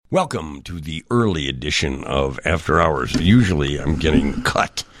Welcome to the early edition of After Hours. Usually I'm getting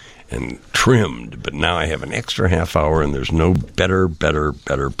cut and trimmed, but now I have an extra half hour, and there's no better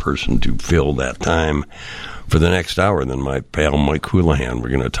person to fill that time for the next hour than my pal Mike Houlihan. We're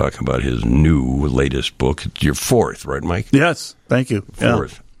going to talk about his new, latest book. It's your fourth, right, Mike? Yes, thank you.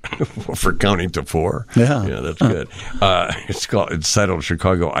 Fourth. Yeah. For counting to four? Yeah. Yeah, that's good. It's titled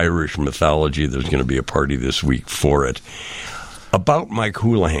Chicago Irish Mythology. There's going to be a party this week for it. About Mike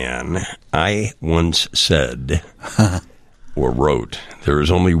Houlihan, I once said, or wrote, there is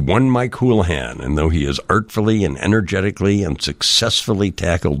only one Mike Houlihan, and though he has artfully and energetically and successfully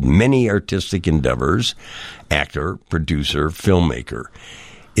tackled many artistic endeavors, actor, producer, filmmaker,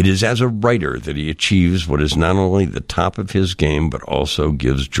 it is as a writer that he achieves what is not only the top of his game, but also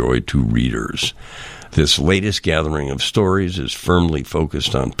gives joy to readers. This latest gathering of stories is firmly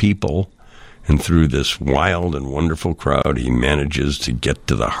focused on people, and through this wild and wonderful crowd, he manages to get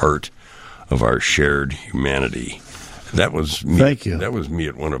to the heart of our shared humanity. That was me. Thank you. That was me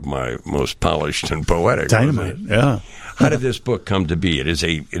at one of my most polished and poetic. Dynamite, yeah. How did this book come to be? It is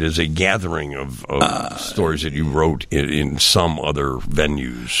a gathering of stories that you wrote in some other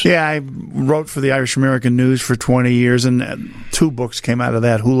venues. Yeah, I wrote for the Irish American News for 20 years, and two books came out of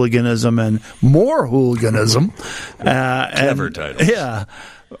that, Hooliganism and More Hooliganism. Clever titles. Yeah.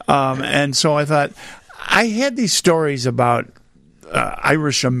 And so I thought, I had these stories about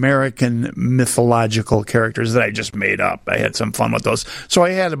Irish American mythological characters that I just made up. I had some fun with those. So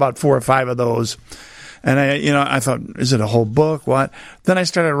I had about 4 or 5 of those. And I thought, is it a whole book? What? Then I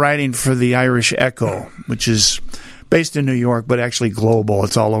started writing for the Irish Echo, which is based in New York, but actually global.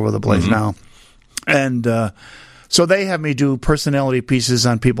 It's all over the place now. And so they have me do personality pieces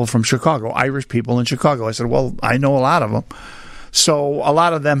on people from Chicago, Irish people in Chicago. I said, well, I know a lot of them. So a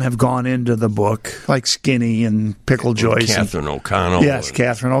lot of them have gone into the book, like Skinny and Pickle Joyce. Catherine O'Connell. Yes,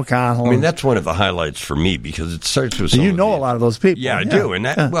 Catherine O'Connell. I mean, that's one of the highlights for me because it starts with some you know a lot of those people. Yeah, I do. And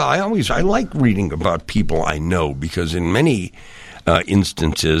that, well, I like reading about people I know because in many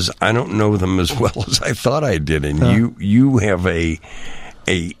instances, I don't know them as well as I thought I did. And you have a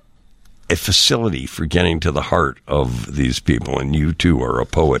facility for getting to the heart of these people, and you too are a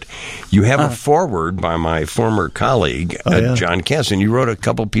poet. You have a foreword by my former colleague, John Cass, and you wrote a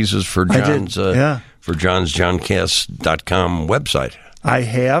couple pieces for John's johncass.com website. I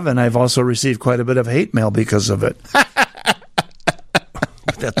have, and I've also received quite a bit of hate mail because of it.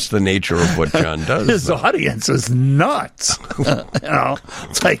 That's the nature of what John does. His audience is nuts.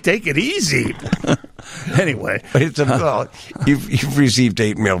 It's like, take it easy. Anyway. You've received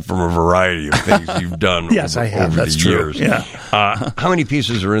hate mail from a variety of things you've done yes, I have. over That's the true. years. Yeah. How many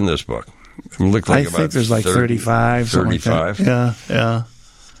pieces are in this book? I think there's like 35. 35? Yeah.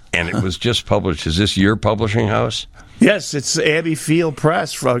 And it was just published. Is this your publishing house? Yes, it's Abbey Field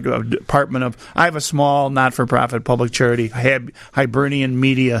Press, department of. I have a small, not-for-profit public charity, Hibernian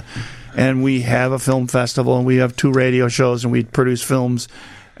Media, and we have a film festival, and we have 2 radio shows, and we produce films,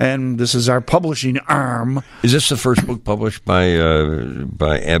 and this is our publishing arm. Is this the first book published by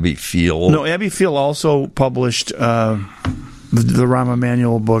Abbey Field? No, Abbey Field also published the Rahm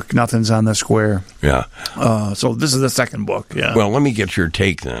Emanuel book, Nothing's on the Square. Yeah. So this is the second book, yeah. Well, let me get your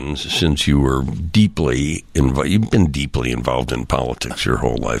take then, since you were deeply involved. You've been deeply involved in politics your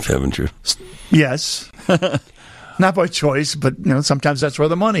whole life, haven't you? Yes. Not by choice, but sometimes that's where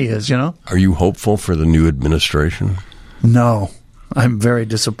the money is, Are you hopeful for the new administration? No. I'm very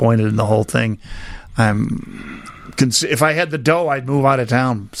disappointed in the whole thing. If I had the dough, I'd move out of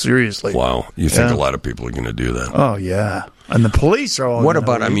town, seriously. Wow. You think a lot of people are going to do that? Oh, yeah. And the police are all... What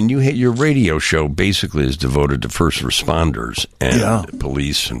about, your radio show basically is devoted to first responders and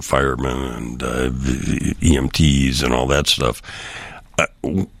police and firemen and EMTs and all that stuff.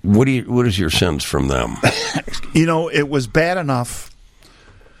 What is your sense from them? It was bad enough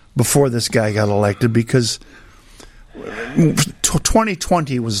before this guy got elected because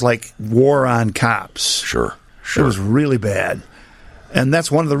 2020 was like war on cops. Sure. It was really bad. And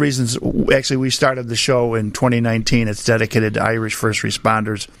that's one of the reasons, actually, we started the show in 2019. It's dedicated to Irish first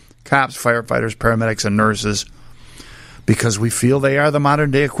responders, cops, firefighters, paramedics, and nurses, because we feel they are the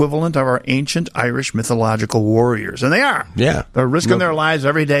modern-day equivalent of our ancient Irish mythological warriors. And they are. Yeah. They're risking their lives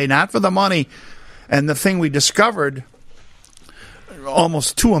every day, not for the money. And the thing we discovered,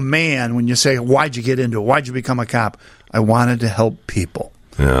 almost to a man, when you say, why'd you get into it? Why'd you become a cop? I wanted to help people.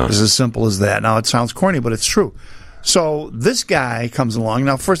 Yeah. It's as simple as that. Now, it sounds corny, but it's true. So this guy comes along.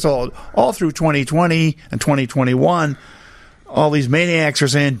 Now, first of all through 2020 and 2021, all these maniacs are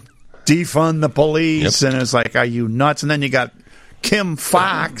saying, defund the police. Yep. And it's like, are you nuts? And then you got Kim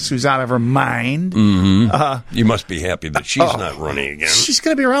Fox, who's out of her mind. You must be happy that she's not running again. She's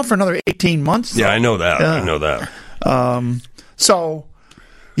going to be around for another 18 months. Yeah, I know that. I know that. So,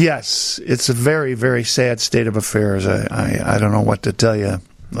 yes, it's a very, very sad state of affairs. I don't know what to tell you.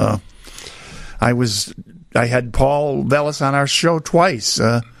 I had Paul Vellis on our show twice.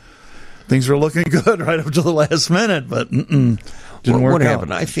 Things were looking good right up to the last minute, but didn't work what out.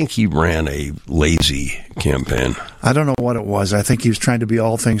 happened? I think he ran a lazy campaign. I don't know what it was. I think he was trying to be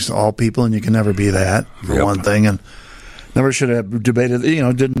all things to all people, and you can never be that, for one thing. And never should have debated,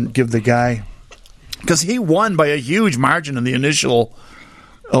 didn't give the guy... Because he won by a huge margin in the initial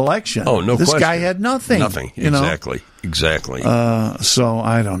election. Oh, no question. This guy had nothing. Nothing. Exactly. So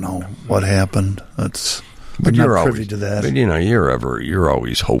I don't know what happened. But I'm you're not always privy to that. But you're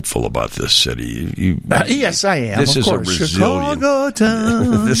always hopeful about this city. Yes, I am. This of is course. a resilient. Chicago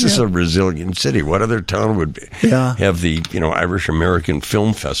town. This is a resilient city. What other town would have the Irish American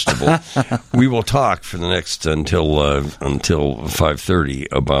Film Festival? We will talk for the next until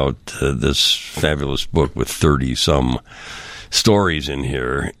 5:30 about this fabulous book with 30-some stories in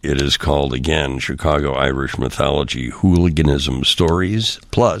here. It is called, again, Chicago Irish Mythology, Hooliganism Stories,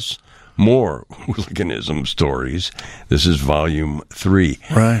 plus more hooliganism stories. This is volume 3.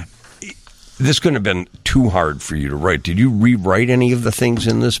 Right. This couldn't have been too hard for you to write. Did you rewrite any of the things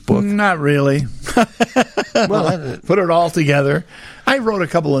in this book? Not really. Well, put it all together. I wrote a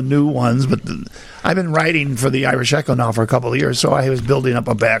couple of new ones, but I've been writing for the Irish Echo now for a couple of years, so I was building up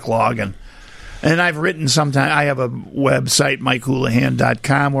a backlog. And I've written sometimes. I have a website,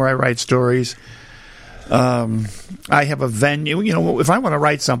 MikeHoulihan.com, where I write stories. I have a venue. If I want to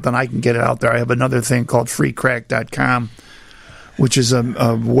write something, I can get it out there. I have another thing called freecrack.com, which is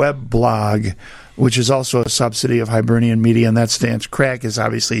a web blog, which is also a subsidy of Hibernian Media, and that stands. Crack is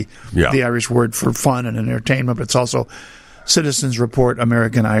obviously the Irish word for fun and entertainment, but it's also Citizens Report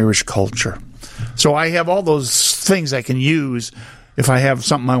American Irish Culture. So I have all those things I can use if I have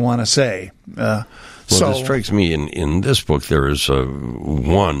something I want to say. This strikes me in this book there is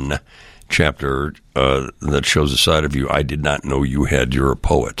one chapter that shows a side of you I did not know you had. You're a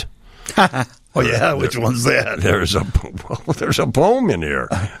poet. Oh yeah, which one's that? There's a poem in here.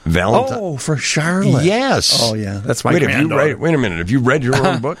 Valentine. Oh, for Charlotte. Yes. Oh yeah, that's my granddaughter. Wait a minute. Have you read your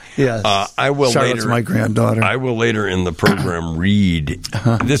own book? Yes. I will Charlotte's later. My granddaughter. I will later in the program read.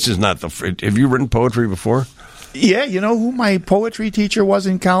 This is not the. Have you written poetry before? Yeah, you know who my poetry teacher was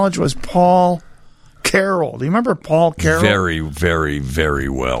in college was Paul Carroll. Do you remember Paul Carroll? Very, very, very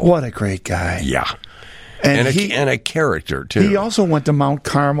well. What a great guy. Yeah. And a character, too. He also went to Mount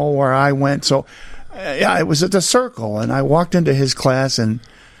Carmel, where I went. So, it was at the Circle, and I walked into his class, and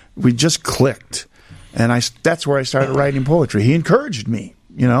we just clicked. And that's where I started writing poetry. He encouraged me,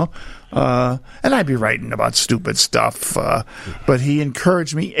 and I'd be writing about stupid stuff. But he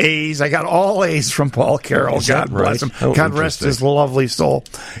encouraged me. A's. I got all A's from Paul Carroll. God bless him. Oh, God rest his lovely soul.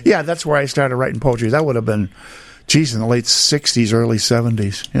 Yeah, that's where I started writing poetry. That would have been... in the late 60s, early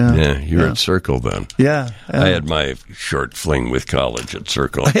 70s. Yeah, you're at Circle then. Yeah. I had my short fling with college at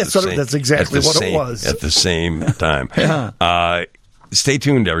Circle. That's exactly what it was. At the same time. Stay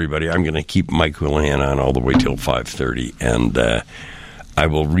tuned, everybody. I'm going to keep Mike Houlihan on all the way till 5:30, and I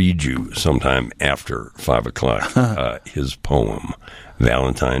will read you sometime after 5 o'clock his poem,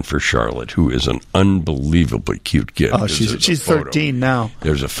 Valentine for Charlotte, who is an unbelievably cute kid. Oh, she's 13 now.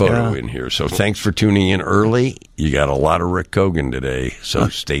 There's a photo in here. So thanks for tuning in early. You got a lot of Rick Cogan today, so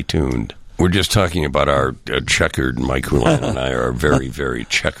stay tuned. We're just talking about our checkered, Mike Houlihan and I, our very, very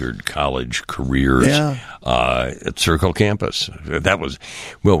checkered college careers at Circle Campus. That was,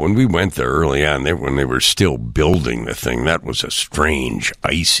 when we went there early on, when they were still building the thing, that was a strange,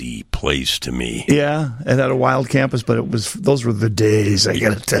 icy place to me. Yeah, it had a wild campus, but those were the days, I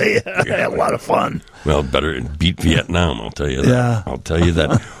got to tell you. I had a lot of fun. Well, better beat Vietnam, I'll tell you that. Yeah. I'll tell you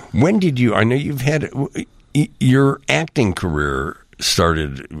that. When did you, I know you've had, your acting career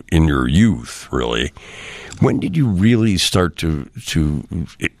started in your youth, really. When did you really start to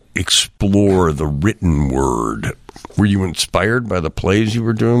explore the written word? Were you inspired by the plays you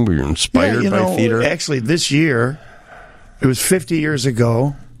were doing? Were you inspired by theater? Actually, this year, it was 50 years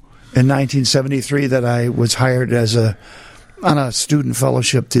ago, in 1973, that I was hired on a student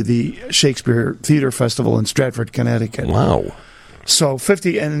fellowship to the Shakespeare Theater Festival in Stratford, Connecticut. Wow. So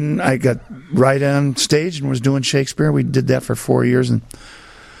 50, and I got right on stage and was doing Shakespeare. We did that for 4 years, and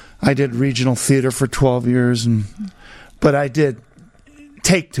I did regional theater for 12 years. But I did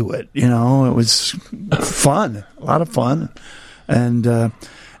take to it, It was fun, a lot of fun, and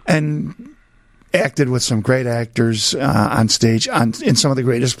acted with some great actors on stage in some of the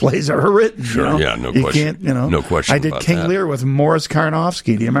greatest plays ever written. Sure, yeah, no question. No question. I did about King that. Lear with Morris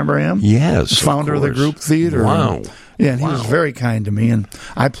Karnofsky. Do you remember him? Yes, Founder of the group theater. Wow. Yeah, and he was very kind to me, and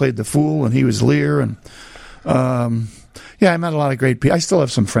I played the fool, and he was Lear, and I met a lot of great people. I still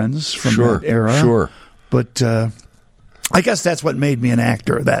have some friends from that era. Sure. But I guess that's what made me an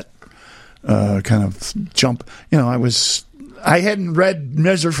actor, that kind of jump. I hadn't read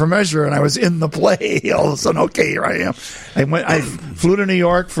Measure for Measure, and I was in the play. All of a sudden, okay, here I am. I flew to New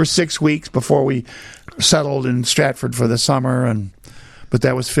York for 6 weeks before we settled in Stratford for the summer, but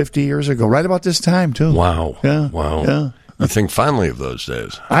that was 50 years ago, right about this time, too. Wow. Yeah. Wow. Yeah. I think fondly of those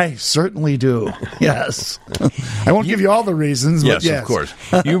days. I certainly do. Yes. I won't give you all the reasons. But yes, of course.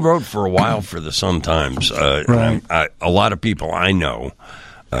 You wrote for a while for the Sun-Times. Right. A lot of people I know,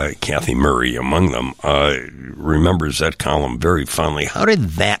 Kathy Murray among them, remembers that column very fondly. How did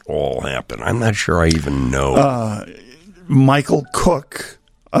that all happen? I'm not sure I even know. Michael Cook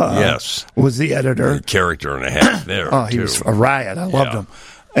yes, was the editor. A character and a half there. He was a riot. I loved him.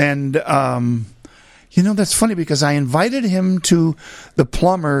 And... that's funny because I invited him to the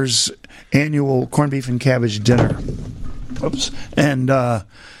Plumbers' annual corned beef and cabbage dinner. Oops.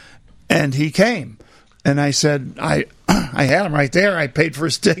 And he came. And I said, I had him right there. I paid for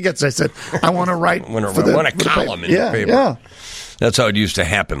his tickets. I said, I want to write I want a column in the paper. Yeah. That's how it used to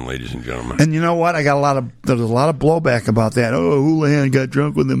happen, ladies and gentlemen. And you know what? There was a lot of blowback about that. Oh, Houlihan got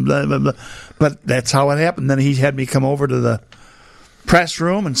drunk with him, blah, blah, blah. But that's how it happened. Then he had me come over to the press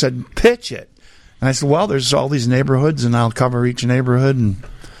room and said, pitch it. And I said, well, there's all these neighborhoods, and I'll cover each neighborhood. And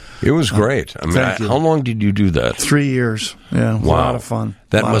it was great. I mean, how long did you do that? 3 years. Yeah, it was a lot of fun.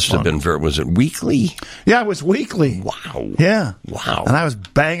 That must have been was it weekly? Yeah, it was weekly. Wow. Yeah. Wow. And I was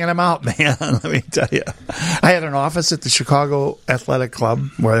banging them out, man. Let me tell you. I had an office at the Chicago Athletic Club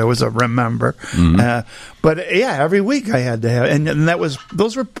where I was a member. Mm-hmm. But yeah, every week I had to have, and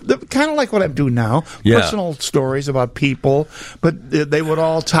those were kind of like what I'm doing now. Yeah. Personal stories about people, but they would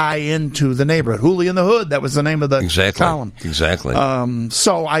all tie into the neighborhood. Houlihan in the Hood, that was the name of the column. Exactly.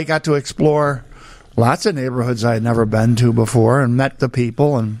 So I got to explore lots of neighborhoods I had never been to before and met the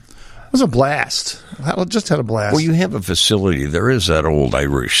people, and it was a blast. I just had a blast. Well, you have a facility. There is that old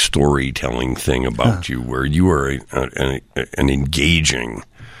Irish storytelling thing about you where you are an engaging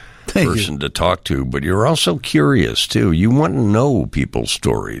person to talk to, but you're also curious, too. You want to know people's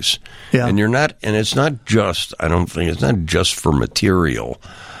stories. Yeah. And it's not just, I don't think, it's not just for material.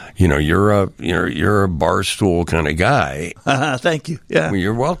 You're a bar stool kind of guy. Thank you. Yeah, well,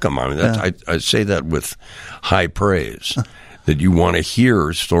 you're welcome. I mean, I say that with high praise. That you want to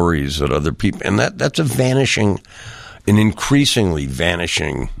hear stories that other people, and that's an increasingly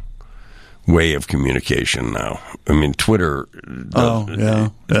vanishing way of communication now. I mean, Twitter,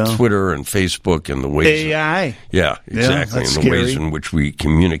 Twitter and Facebook, and the ways AI. Yeah, exactly, and the ways in which we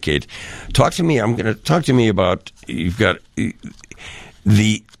communicate. Talk to me about you've got.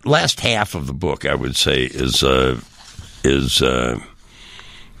 The last half of the book, I would say, is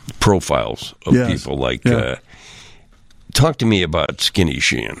profiles of people. Like, talk to me about Skinny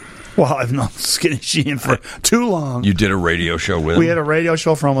Sheehan. Well, I've known Skinny Sheehan for too long. You did a radio show with him? We had a radio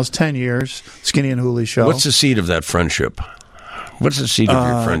show for almost 10 years, Skinny and Hooley Show. What's the seed of that friendship? What's the seed of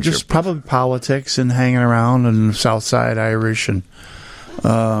your friendship? Just probably politics and hanging around and South Side Irish. And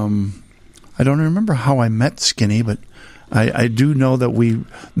I don't remember how I met Skinny, but I do know that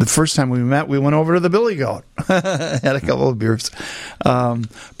the first time we met, we went over to the Billy Goat, had a couple of beers.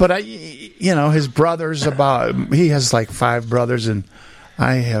 But his brothers he has like 5 brothers, and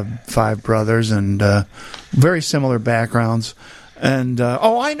I have 5 brothers, and very similar backgrounds. And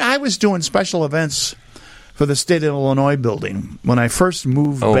I was doing special events for the State of Illinois building when I first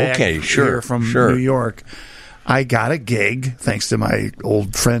moved back here from New York. I got a gig, thanks to my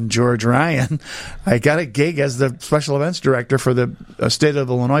old friend George Ryan. I got a gig as the special events director for the State of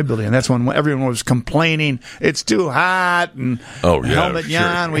Illinois building. And that's when everyone was complaining, it's too hot, and Helmut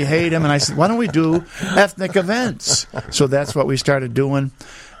Jan, we hate him. And I said, why don't we do ethnic events? So that's what we started doing.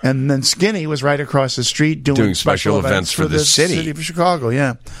 And then Skinny was right across the street doing special events for the city of Chicago,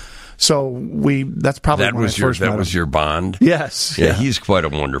 yeah. So that's probably when I first met him. That was your bond? Yes. Yeah, he's quite a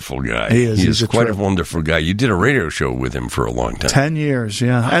wonderful guy. He is. He's quite a wonderful guy. You did a radio show with him for a long time. 10 years,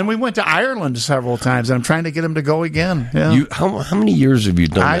 yeah. And we went to Ireland several times, and I'm trying to get him to go again. Yeah. How many years have you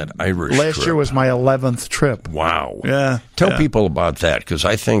done that Irish trip? Last year was my 11th trip. Wow. Yeah. Tell people about that, because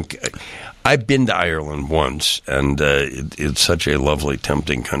I think I've been to Ireland once, and it's such a lovely,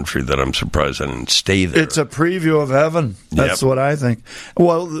 tempting country that I'm surprised I didn't stay there. It's a preview of heaven. That's what I think.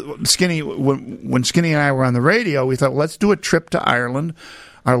 Well, Skinny, when Skinny and I were on the radio, we thought, let's do a trip to Ireland.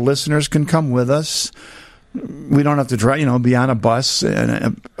 our listeners can come with us. We don't have to drive, be on a bus.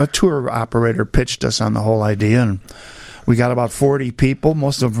 And a tour operator pitched us on the whole idea, and we got about 40 people,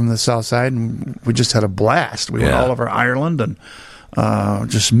 most of them from the south side, and we just had a blast. We went all over Ireland and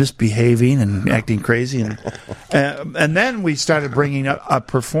just misbehaving and acting crazy. And then we started bringing a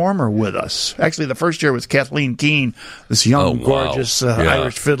performer with us. Actually, the first year was Kathleen Keene, this young, gorgeous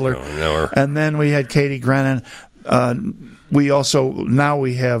Irish fiddler. And then we had Katie Grennan. We have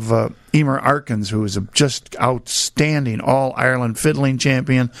Emer Arkins, who is a just outstanding All-Ireland fiddling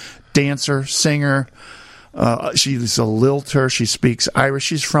champion, dancer, singer. She's a lilter. She speaks Irish.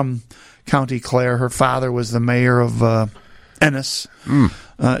 She's from County Clare. Her father was the mayor of Ennis.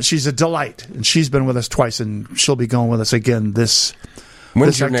 She's a delight, and she's been with us twice, and she'll be going with us again When's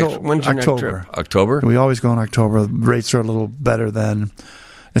your next trip? October? We always go in October. The rates are a little better then.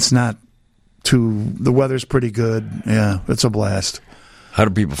 It's not the weather's pretty good. Yeah, it's a blast. How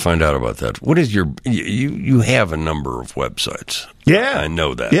do people find out about that? What is you have a number of websites. Yeah. I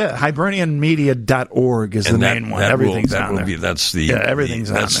know that. Yeah, hibernianmedia.org is the main one. Everything's on there. Everything's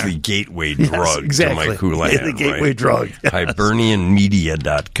on there. That's the gateway drug to Mike Houlihan. The gateway drug. Yes.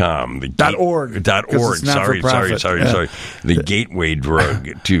 Hibernianmedia.com. .org. Sorry. The gateway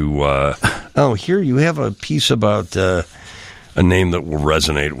drug to... here you have a piece about... a name that will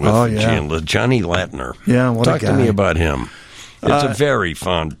resonate with Johnny Latner. Yeah, what a guy. Talk to me about him. It's a very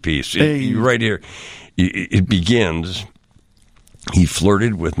fond piece. Right here, it begins, he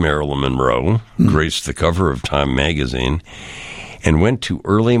flirted with Marilyn Monroe, graced the cover of Time magazine, and went to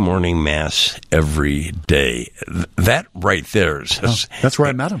early morning mass every day. That right there is... that's where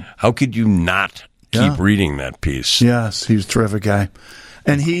I met him. How could you not keep reading that piece? Yes, he was a terrific guy.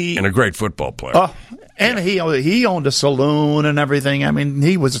 And a great football player. Oh, and he owned a saloon and everything. I mean,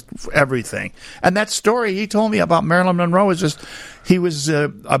 he was everything. And that story he told me about Marilyn Monroe was just, he was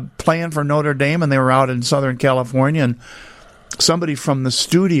playing for Notre Dame, and they were out in Southern California, and somebody from the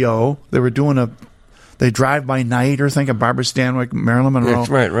studio, they were doing they drive by night or think of Barbara Stanwyck, Marilyn Monroe.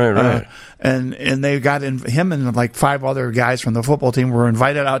 Right. And they got him and like 5 other guys from the football team were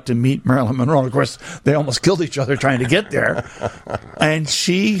invited out to meet Marilyn Monroe. And of course, they almost killed each other trying to get there. And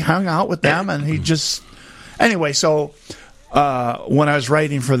she hung out with them, and he just... Anyway, so when I was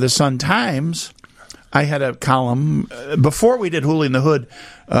writing for the Sun-Times, I had a column. Before we did Hoolie in the Hood,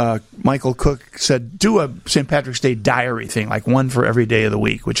 Michael Cook said, do a St. Patrick's Day diary thing, like one for every day of the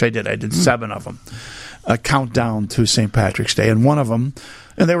week, which I did. I did 7 of them. A countdown to St. Patrick's Day. And one of them,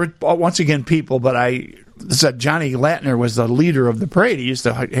 and they were, once again, people, but I said Johnny Latner was the leader of the parade. He used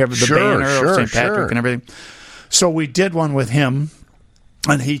to have the banner of St. Patrick and everything. So we did one with him,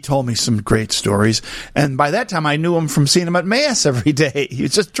 and he told me some great stories. And by that time, I knew him from seeing him at Mass every day. He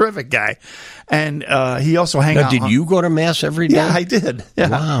was just a terrific guy. And he also hung out. Did you go to Mass every day? Yeah, I did. Yeah.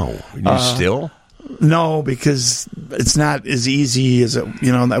 Wow. You still? No, because it's not as easy as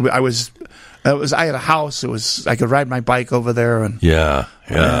I had a house. I could ride my bike over there, and it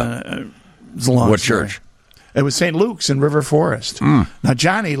was a long What story. church? It was St. Luke's in River Forest. Now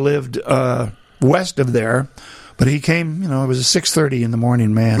Johnny lived west of there, but he came. It was a 6:30 in the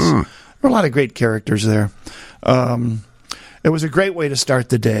morning mass. There were a lot of great characters there. It was a great way to start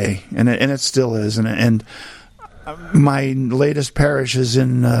the day, and it still is. And my latest parish is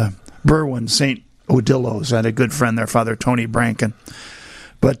in Berwyn, St. Odillo's. I had a good friend there, Father Tony Branken.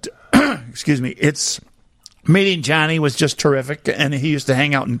 But excuse me, meeting Johnny was just terrific, and he used to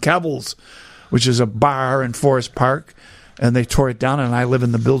hang out in Kebble's, which is a bar in Forest Park, and they tore it down, and I live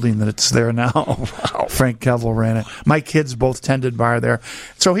in the building that's there now. Wow. Frank Kevel ran it. My kids both tended bar there.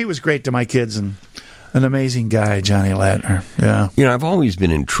 So he was great to my kids, and an amazing guy, Johnny Latner. Yeah. I've always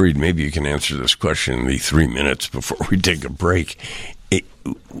been intrigued. Maybe you can answer this question in the 3 minutes before we take a break.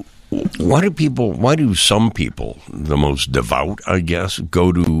 Why do some people, the most devout, I guess,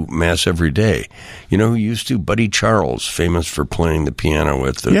 go to Mass every day? You know who used to? Buddy Charles, famous for playing the piano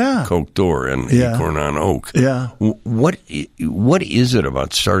at the Coke Door and Acorn on Oak. Yeah. What is it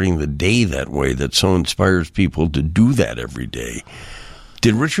about starting the day that way that so inspires people to do that every day?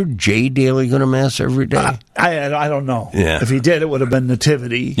 Did Richard J. Daley go to Mass every day? I don't know. Yeah. If he did, it would have been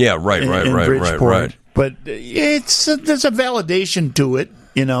Nativity. Yeah, right. But there's a validation to it.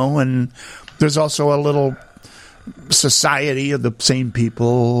 And there's also a little society of the same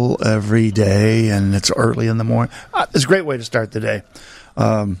people every day, and it's early in the morning. It's a great way to start the day.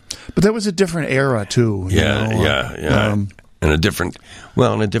 But there was a different era, too. Yeah. And a different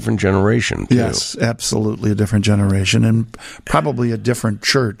generation, too. Yes, absolutely a different generation, and probably a different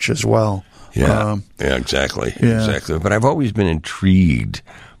church as well. Exactly. But I've always been intrigued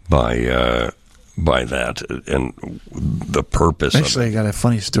by by that and the purpose Actually, of it. I got a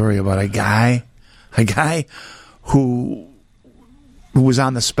funny story about a guy who was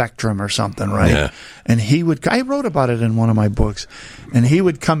on the spectrum or something, right? Yeah. And I wrote about it in one of my books, and he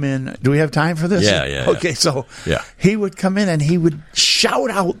would come in. Do we have time for this? Yeah. Okay, so Yeah. he would come in and he would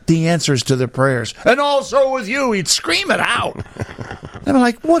shout out the answers to the prayers. And also with you, he'd scream it out. And I'm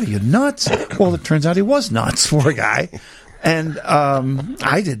like, what are you, nuts? Well, it turns out he was nuts, poor guy. And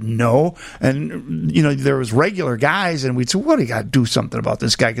I didn't know. And, there was regular guys, and we'd say, what do you got to do something about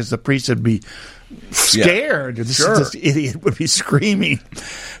this guy? Because the priest would be scared. Yeah, This idiot would be screaming.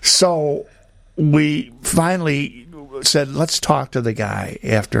 So we finally said, let's talk to the guy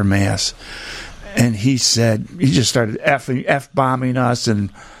after Mass. And he said, he just started F-bombing us. And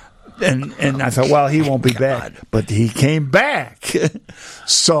I thought, well, he won't be back. But he came back.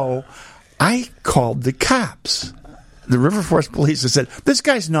 So I called the cops. The River Forest police said, this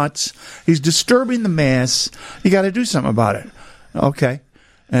guy's nuts. He's disturbing the Mass. You got to do something about it. Okay.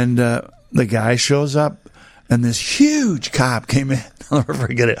 And the guy shows up, and this huge cop came in. I'll never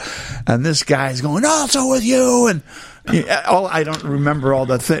forget it. And this guy's going, also with you. And I don't remember all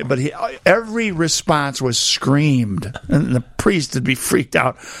the thing, but every response was screamed. And the priest would be freaked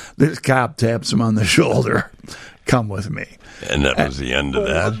out. This cop taps him on the shoulder. Come with me. And that was the end of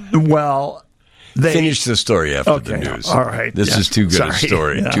that? Well, they finish the story after the news. All right. This is too good a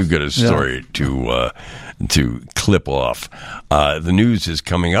story. Yeah. Too good a story to clip off. The news is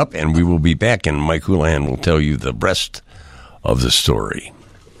coming up, and we will be back, and Mike Houlihan will tell you the rest of the story.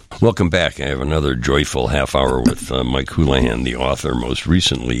 Welcome back. I have another joyful half hour with Mike Houlihan, the author most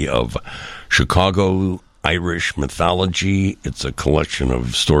recently of Chicago Irish Mythology. It's a collection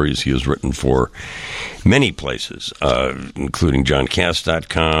of stories he has written for many places, including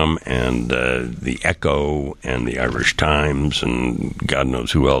JohnCass.com and The Echo and the Irish Times and God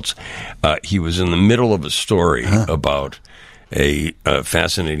knows who else. He was in the middle of a story about a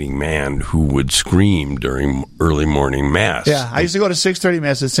fascinating man who would scream during early morning Mass. Yeah, I used to go to 6:30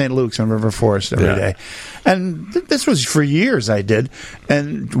 Mass at St. Luke's on River Forest every day. And this was for years I did.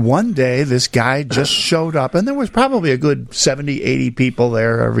 And one day this guy just showed up, and there was probably a good 70, 80 people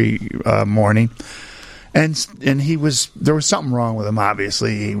there every morning. And there was something wrong with him,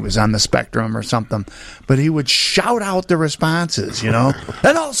 obviously. He was on the spectrum or something. But he would shout out the responses, and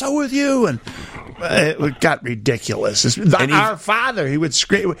also with you. And it got ridiculous. Our Father, he would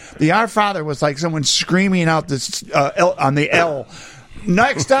scream. The Our Father was like someone screaming out this on the L.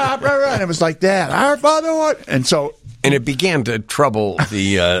 Next stop, and it was like that. Our Father, what? And so. And it began to trouble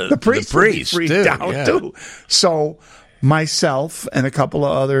the priest freaked too. out too. So myself and a couple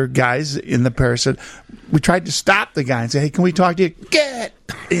of other guys in the parish said, we tried to stop the guy and say, hey, can we talk to you? Get!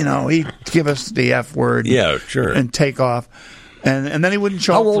 He'd give us the F word. Yeah, sure. And take off. And then he wouldn't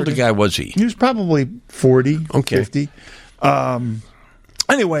show up. up. How old a guy was he? He was probably 40, 50.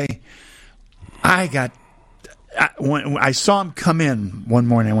 Anyway, when I saw him come in one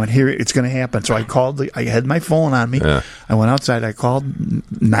morning, I went, here, it's going to happen. So I had my phone on me. Yeah. I went outside. I called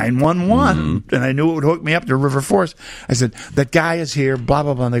 911, and I knew it would hook me up to River Forest. I said, that guy is here, blah,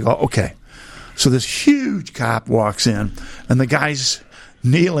 blah, blah. And they go, okay. So this huge cop walks in, and the guy's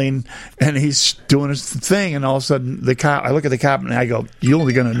kneeling, and he's doing his thing, and all of a sudden, I look at the cop, and I go, you're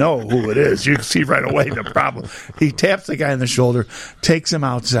only going to know who it is. You can see right away the problem. He taps the guy on the shoulder, takes him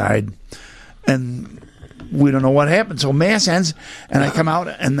outside, and we don't know what happened. So Mass ends, and I come out,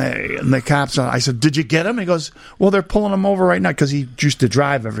 and the cops, I said, did you get him? He goes, well, they're pulling him over right now, because he used to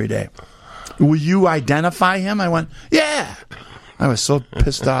drive every day. Will you identify him? I went, yeah. I was so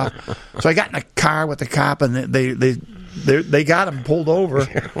pissed off. So I got in a car with the cop, and they got him pulled over,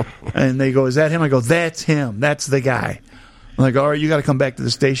 and they go, is that him? I go, that's him. That's the guy. And they go, all right, you got to come back to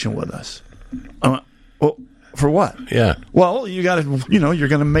the station with us. I went, well, for what? Yeah. Well, you got to, you're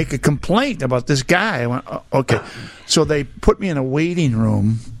going to make a complaint about this guy. I went, oh, okay. So they put me in a waiting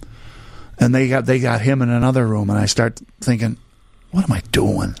room, and they got him in another room, and I start thinking, what am I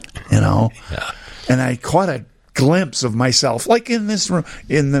doing? Yeah. And I caught a glimpse of myself, like in this room,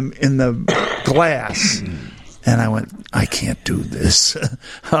 in the glass. And I went, I can't do this.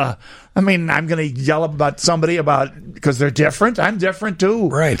 I mean, I'm going to yell about somebody because they're different. I'm different too.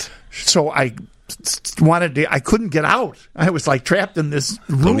 Right. So I couldn't get out. I was like trapped in this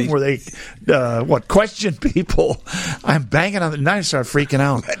room where they, question people. I'm banging on the, and I start freaking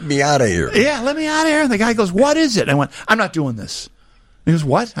out. Let me out of here. Yeah, let me out of here. And the guy goes, what is it? I went, I'm not doing this. He goes,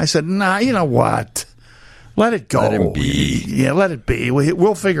 what? I said, nah, you know what? Let it go. Let him be. Yeah, let it be.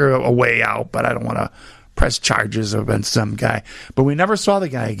 We'll figure a way out, but I don't want to press charges against some guy. But we never saw the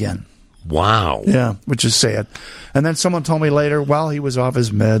guy again. Wow. Yeah, which is sad. And then someone told me later, well, he was off his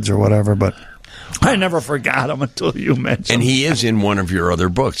meds or whatever, but I never forgot him until you mentioned. And he is in one of your other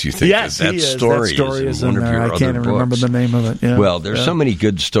books. You think yes, that he is. story is in one of there. your I other can't even books. remember the name of it. Yeah. Well, there's so many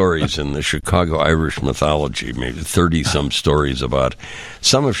good stories in the Chicago Irish mythology, maybe 30-some stories about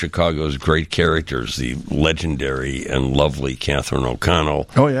some of Chicago's great characters, the legendary and lovely Catherine O'Connell.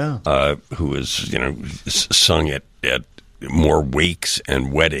 Oh, yeah. Who is, sung at more wakes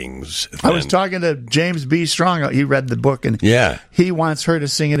and weddings. I was talking to James B. Strong. He read the book, and he wants her to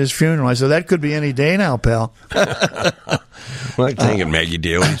sing at his funeral. I said, that could be any day now, pal. Well, I think at Maggie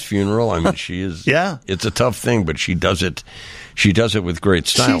Daly's funeral, I mean, she is. Yeah. It's a tough thing, but she does it. She does it with great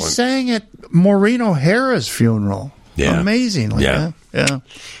style. She sang at Maureen O'Hara's funeral. Yeah. Amazingly. Yeah.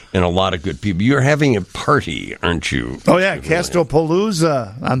 And a lot of good people. You're having a party, aren't you? Oh, yeah.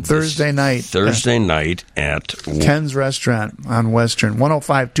 Castopalooza on Thursday night. Thursday night at Ken's Restaurant on Western,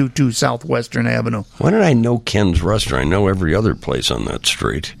 10522 South Western Avenue. Why did I know Ken's Restaurant? I know every other place on that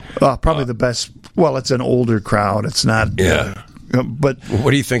street. Probably the best. Well, it's an older crowd. It's not. Yeah. But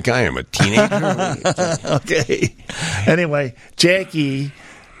what do you think I am, a teenager? Okay. Anyway, Jackie,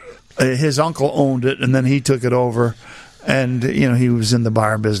 his uncle owned it, and then he took it over. And, he was in the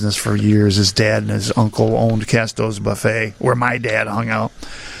bar business for years. His dad and his uncle owned Casto's Buffet, where my dad hung out.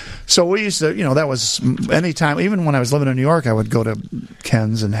 So we used to, that was anytime, even when I was living in New York, I would go to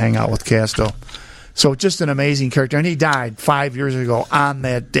Ken's and hang out with Casto. So just an amazing character. And he died 5 years ago on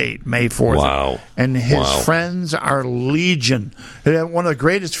that date, May 4th. Wow. And his friends are legion. One of the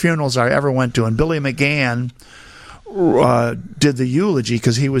greatest funerals I ever went to. And Billy McGann did the eulogy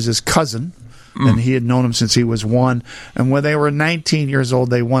because he was his cousin. And he had known him since he was 1. And when they were 19 years old,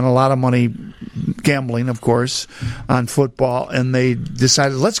 they won a lot of money gambling, of course, on football. And they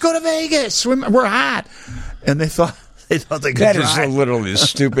decided, let's go to Vegas. We're hot. And they thought they could That drive. is literally the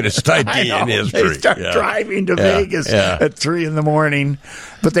stupidest idea in history. They start driving to Vegas at 3 a.m.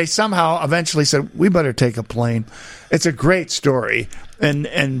 But they somehow eventually said, we better take a plane. It's a great story.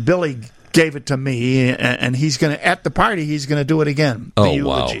 And Billy gave it to me, and he's going to, at the party, he's going to do it again. The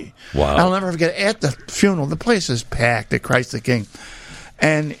eulogy. Wow. I'll never forget, at the funeral, the place is packed at Christ the King.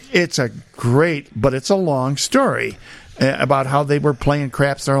 And it's a long story about how they were playing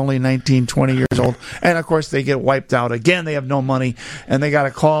craps. They're only 19, 20 years old. And, of course, they get wiped out again. They have no money, and they got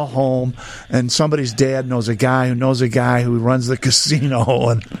to call home, and somebody's dad knows a guy who runs the casino.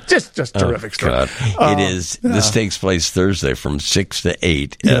 And just terrific story. God. It is. This takes place Thursday from 6 to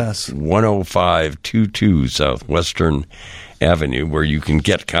 8 at 10522 South Western Avenue, where you can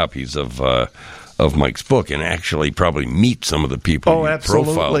get copies of Mike's book and actually probably meet some of the people. Oh,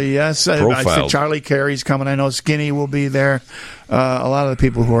 absolutely, yes. I said Charlie Carey's coming. I know Skinny will be there. A lot of the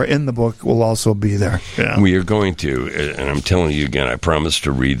people who are in the book will also be there. Yeah. We are going to, and I'm telling you again, I promised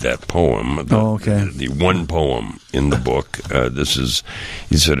to read that poem. The one poem in the book. This is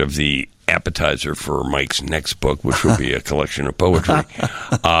sort of the appetizer for Mike's next book, which will be a collection of poetry.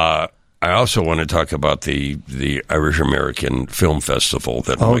 I also want to talk about the Irish American Film Festival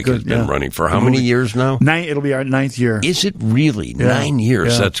that Mike has been running for how many years now? 9. It'll be our 9th year. Is it really? 9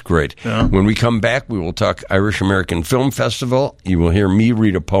 years. Yeah. That's great. Yeah. When we come back, we will talk Irish American Film Festival. You will hear me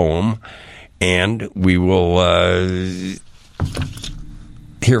read a poem, and we will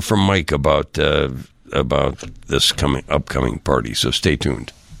hear from Mike about this upcoming party. So stay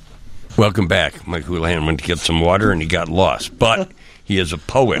tuned. Welcome back. Mike Houlihan went to get some water, and he got lost, but he is a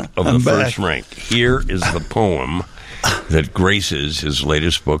poet of the first rank. Here is the poem that graces his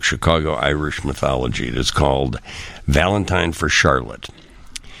latest book, Chicago Irish Mythology. It is called Valentine for Charlotte.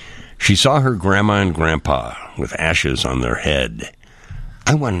 She saw her grandma and grandpa with ashes on their head.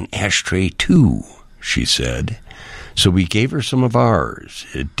 I want an ashtray too, she said. So we gave her some of ours.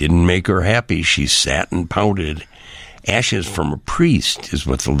 It didn't make her happy. She sat and pouted. Ashes from a priest is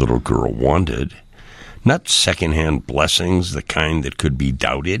what the little girl wanted. Not secondhand blessings, the kind that could be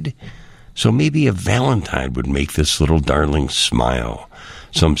doubted. So maybe a Valentine would make this little darling smile.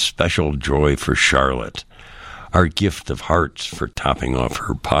 Some special joy for Charlotte. Our gift of hearts for topping off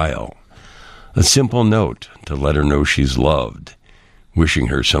her pile. A simple note to let her know she's loved. Wishing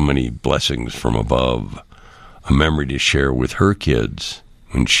her so many blessings from above. A memory to share with her kids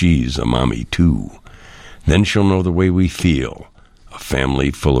when she's a mommy too. Then she'll know the way we feel. A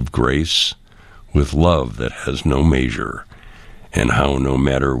family full of grace. With love that has no measure, and how no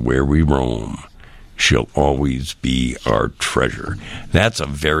matter where we roam, she'll always be our treasure. That's a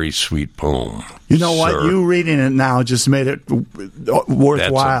very sweet poem. You know what? You reading it now just made it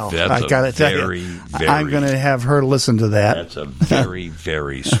worthwhile. I got to tell you, I'm going to have her listen to that. That's a very,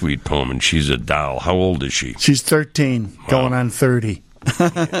 very sweet poem, and she's a doll. How old is she? She's 13, going on 30.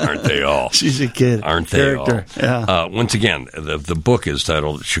 Aren't they all? She's a kid. Aren't they character. all? Yeah. Once again, the book is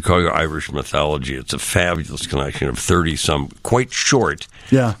titled Chicago Irish Mythology. It's a fabulous collection of 30-some, quite short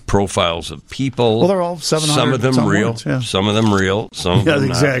profiles of people. Well, they're all 700. Some of them real. Yeah. Some of them real. Some of them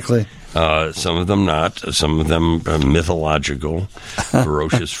exactly. not. Some of them not. Some of them mythological.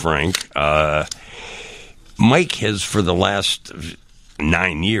 Ferocious Frank. Mike has, for the last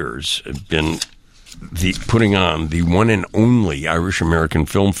 9 years, been putting on the one and only Irish American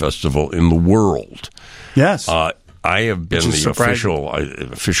Film Festival in the world. Yes. I have been the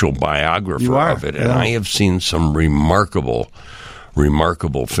official biographer of it, and I have seen some remarkable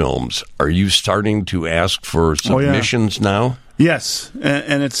films. Are you starting to ask for submissions now? Yes,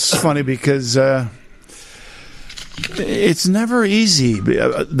 and it's funny because it's never easy.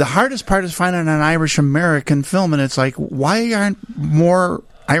 The hardest part is finding an Irish American film, and it's like, why aren't more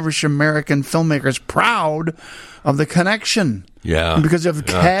Irish American filmmakers proud of the connection? Yeah, because of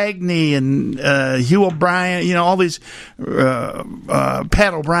Cagney and Hugh O'Brien, all these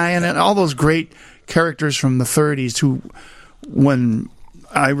Pat O'Brien and all those great characters from the 30s who, when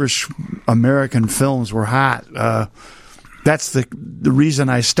Irish American films were hot. That's the reason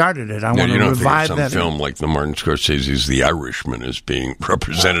I started it. I want to revive that. Film like the Martin Scorsese's The Irishman is being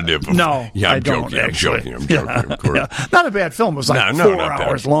representative of... No, yeah, I'm joking, I'm joking, of course. Yeah. Not a bad film. It was like 4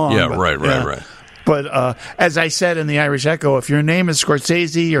 hours long. Yeah, right. But as I said in the Irish Echo, if your name is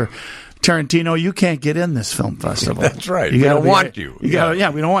Scorsese or Tarantino, you can't get in this film festival. That's right. We don't want you. We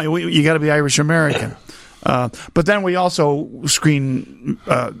don't want you. You got to be Irish American. But then we also screen...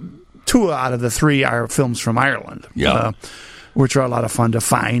 2 out of the 3 are films from Ireland, which are a lot of fun to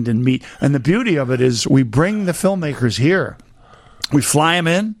find and meet. And the beauty of it is we bring the filmmakers here. We fly them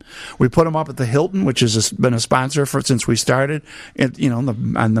in. We put them up at the Hilton, which has been a sponsor since we started, on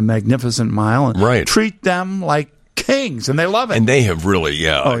the Magnificent Mile, and treat them like kings, and they love it. And they have really,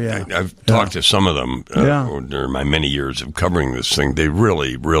 I've talked to some of them during my many years of covering this thing. They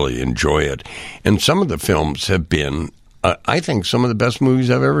really, really enjoy it. And some of the films have been... I think some of the best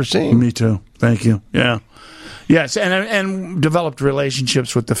movies I've ever seen. Me too. Thank you. Yeah. Yes, and developed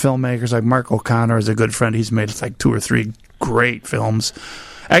relationships with the filmmakers. Like Mark O'Connor is a good friend. He's made like 2 or 3 great films.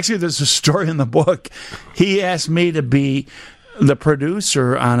 Actually, there's a story in the book. He asked me to be the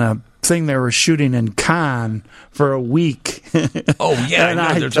producer on a thing they were shooting in Cannes for a week. Oh, yeah, I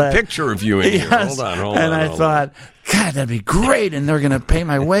know. There's a picture of you in here. Hold on. And I thought, God, that'd be great. And they're going to pay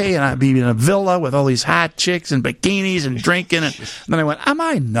my way, and I'd be in a villa with all these hot chicks and bikinis and drinking. And then I went, am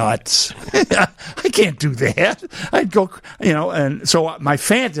I nuts? I can't do that. I'd go, and so my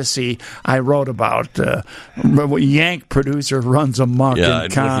fantasy I wrote about Yank producer runs amok in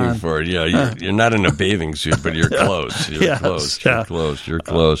Cannes. Yeah, I'm looking for it. Yeah, you're not in a bathing suit, but you're close. You're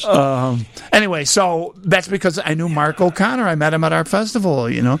close. Anyway, so that's because I knew Mark O'Connor. I met him at our festival.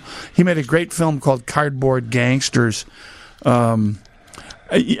 He made a great film called Cardboard Gangsters.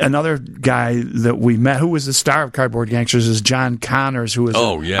 Another guy that we met, who was the star of Cardboard Gangsters, is John Connors, who is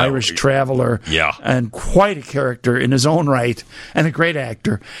an Irish traveler and quite a character in his own right and a great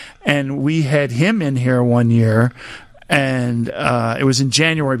actor. And we had him in here one year. And it was in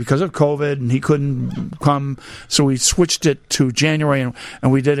January because of COVID, and he couldn't come. So we switched it to January,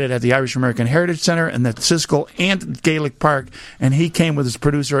 and we did it at the Irish American Heritage Center and at Siskel and Gaelic Park. And he came with his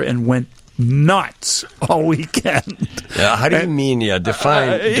producer and went nuts all weekend. Yeah, how do you mean? Yeah,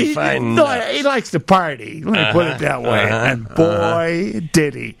 define. He likes to party. Let me put it that way. And boy,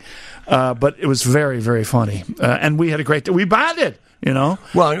 did he! But it was very, very funny, and we had a great. We bonded.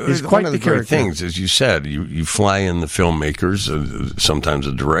 Well, he's quite one of the great things, as you said, you fly in the filmmakers, sometimes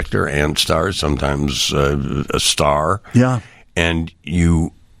a director and stars, sometimes a star. Yeah. And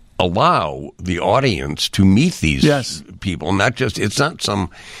you allow the audience to meet these people. It's not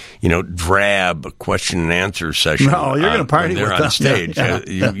some, drab question and answer session. No, you're going to party with them. On stage.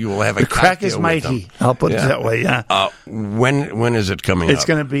 You will have a the crack is mighty. I'll put it that way. Yeah. When is it coming up? It's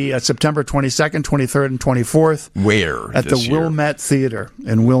going to be September 22nd, 23rd, and 24th. Where? At the Wilmette Theater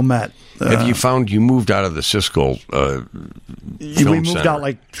in Wilmette. Have you found you moved out of the Siskel we moved center out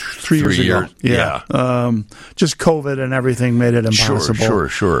like 3 years ago. Yeah. Just COVID and everything made it impossible.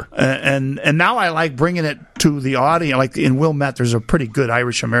 Sure. And now I like bringing it to the audience. Like in Wilmette, there's a pretty good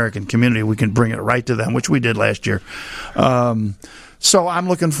Irish American community. We can bring it right to them, which we did last year. So I'm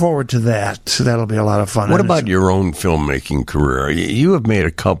looking forward to that. That'll be a lot of fun. What about your own filmmaking career? You have made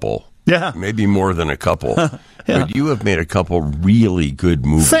a couple. Yeah. Maybe more than a couple. But you have made a couple really good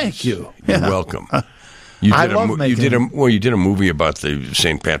movies. Thank you. You're welcome. You did a movie about the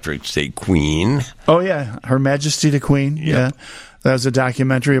St. Patrick's Day Queen. Oh, yeah. Her Majesty the Queen. Yeah. That was a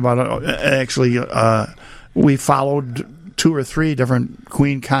documentary about we followed 2 or 3 different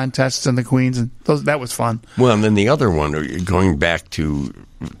Queen contests and the Queens, and that was fun. Well, and then the other one, going back to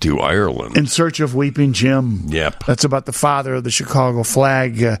Ireland. In Search of Weeping Jim. Yep. That's about the father of the Chicago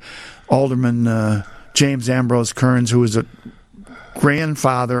flag, Alderman James Ambrose Kearns, who was a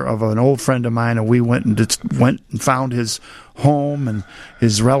grandfather of an old friend of mine, and we went and found his home and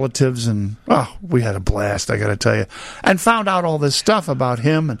his relatives, and we had a blast, I got to tell you, and found out all this stuff about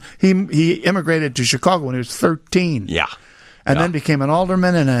him. And he immigrated to Chicago when he was 13. Yeah. And then became an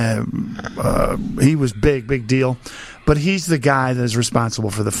alderman, and he was big deal. But he's the guy that is responsible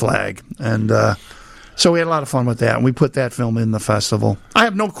for the flag. And so we had a lot of fun with that, and we put that film in the festival. I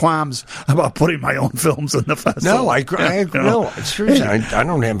have no qualms about putting my own films in the festival. No, I no, seriously, I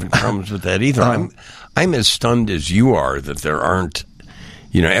don't have any problems with that either. I'm as stunned as you are that there aren't,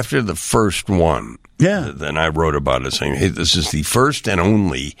 after the first one. Yeah. Then I wrote about it saying, hey, this is the first and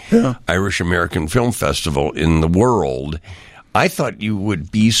only Irish American Film Festival in the world. I thought you would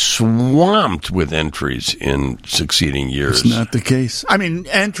be swamped with entries in succeeding years. It's not the case. I mean,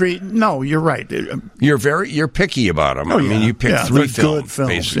 no, you're right. You're picky about them. I mean, you pick 3 films,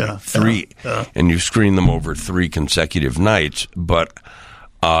 basically. 3, and you screen them over 3 consecutive nights. But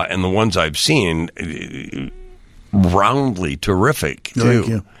and the ones I've seen, roundly terrific too. Thank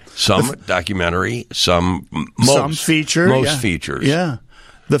you. Some documentary, some feature, most features. Yeah,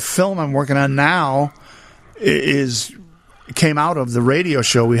 the film I'm working on now came out of the radio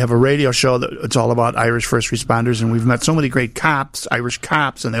show. We have a radio show that it's all about Irish first responders, and we've met so many great cops, Irish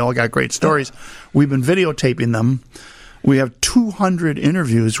cops, and they all got great stories. We've been videotaping them. We have 200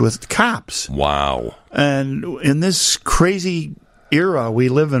 interviews with cops. Wow! And in this crazy era we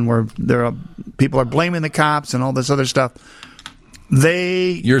live in, where people are blaming the cops and all this other stuff,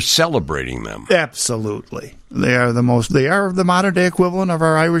 you're celebrating them. Absolutely, they are the modern day equivalent of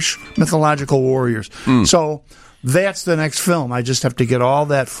our Irish mythological warriors. So that's the next film. I just have to get all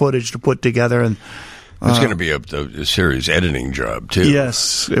that footage to put together, and it's going to be a serious editing job too.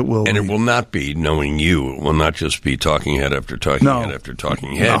 Yes, it will. And it will not be, knowing you, it will not just be talking head after talking head after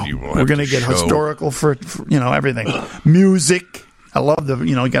talking head. No. You will We're going to get historical for everything. Music. I love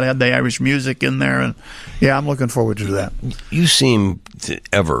you got to have the Irish music in there, and I'm looking forward to that. You seem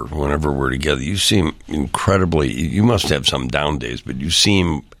whenever we're together, you seem incredibly. You must have some down days, but you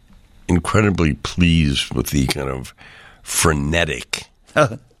seem incredibly pleased with the kind of frenetic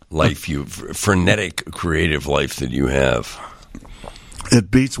frenetic creative life that you have. It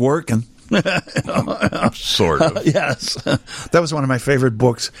beats working. Sort of. Yes. That was one of my favorite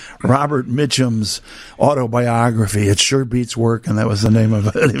books, Robert Mitchum's autobiography. It sure beats work, and that was the name of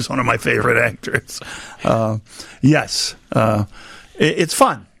it. He was one of my favorite actors. Yes. It's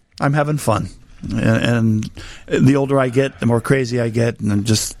fun. I'm having fun. And the older I get, the more crazy I get, and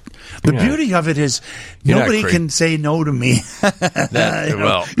just... The beauty of it is nobody can say no to me.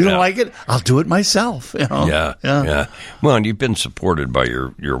 You don't like it? I'll do it myself. Yeah. Well, and you've been supported by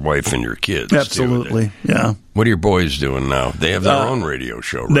your wife and your kids. Absolutely, yeah. What are your boys doing now? They have their own radio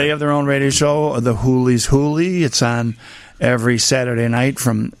show, right? They have their own radio show, The Hooli's Hoolie. It's on every Saturday night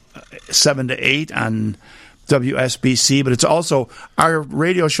from 7 to 8 on WSBC, but it's also, our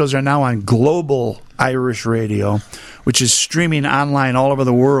radio shows are now on Global Irish Radio, which is streaming online all over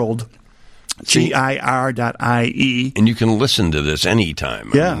the world, GIR.IE. And you can listen to this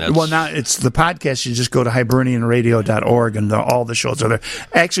anytime. Yeah. Well, now it's the podcast. You just go to hibernianradio.org, and all the shows are there.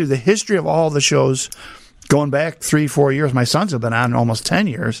 Actually, the history of all the shows, going back 3-4 years, my sons have been on almost 10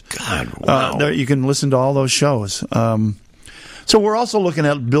 years. God, wow. You can listen to all those shows. So we're also looking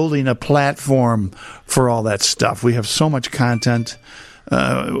at building a platform for all that stuff. We have so much content.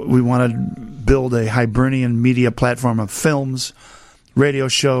 We want to build a Hibernian media platform of films, radio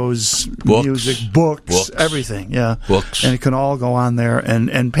shows, music, books, everything. Yeah, books, and it can all go on there.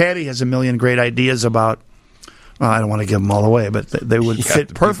 And Patty has a million great ideas about. Well, I don't want to give them all away, but they would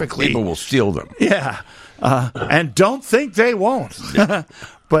fit perfectly. People will steal them. Yeah, and don't think they won't. Yeah.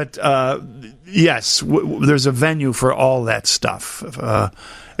 But yes, there's a venue for all that stuff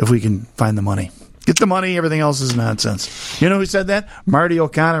if we can find the money. Get the money, everything else is nonsense. You know who said that? Marty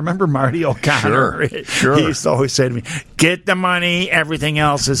O'Connor. Remember Marty O'Connor? Sure. He used to always say to me, get the money, everything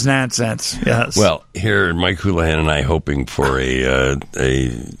else is nonsense. Yes. Well, here, Mike Houlihan and I hoping for a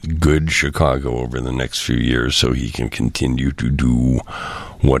good Chicago over the next few years so he can continue to do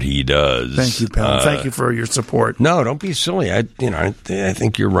what he does. Thank you, pal. Thank you for your support. No, don't be silly. I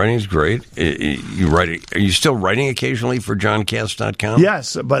think your writing is great. Are you still writing occasionally for JohnCast.com?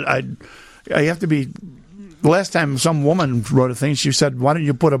 Yes, but I have to be. The last time some woman wrote a thing, she said, "Why don't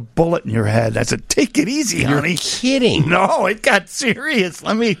you put a bullet in your head?" I said, "Take it easy, honey." You're kidding. No, it got serious.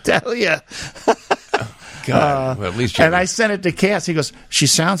 Let me tell you. God. Well, at least and I sent it to Cass. He goes, she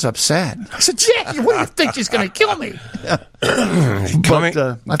sounds upset. I said, Jackie, what do you think? She's going to kill me. But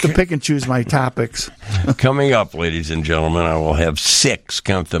I have to pick and choose my topics. Coming up, ladies and gentlemen, I will have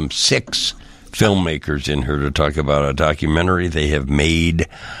count them, six filmmakers in here to talk about a documentary they have made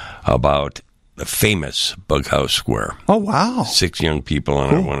about the famous Bughouse Square. Oh, wow. 6 young people,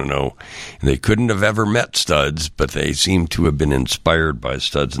 and cool. I want to know, they couldn't have ever met Studs, but they seem to have been inspired by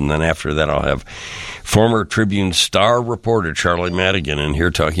Studs. And then after that, I'll have former Tribune star reporter Charlie Madigan in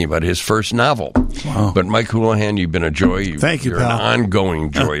here talking about his first novel. Wow. But Mike Houlihan, you've been a joy. Thank you, You're pal. an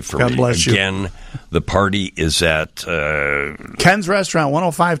ongoing joy for God me. Bless you. Again, the party is at Ken's Restaurant,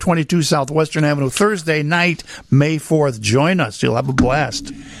 10522 Southwestern Avenue, Thursday night, May 4th. Join us. You'll have a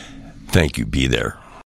blast. Thank you. Be there.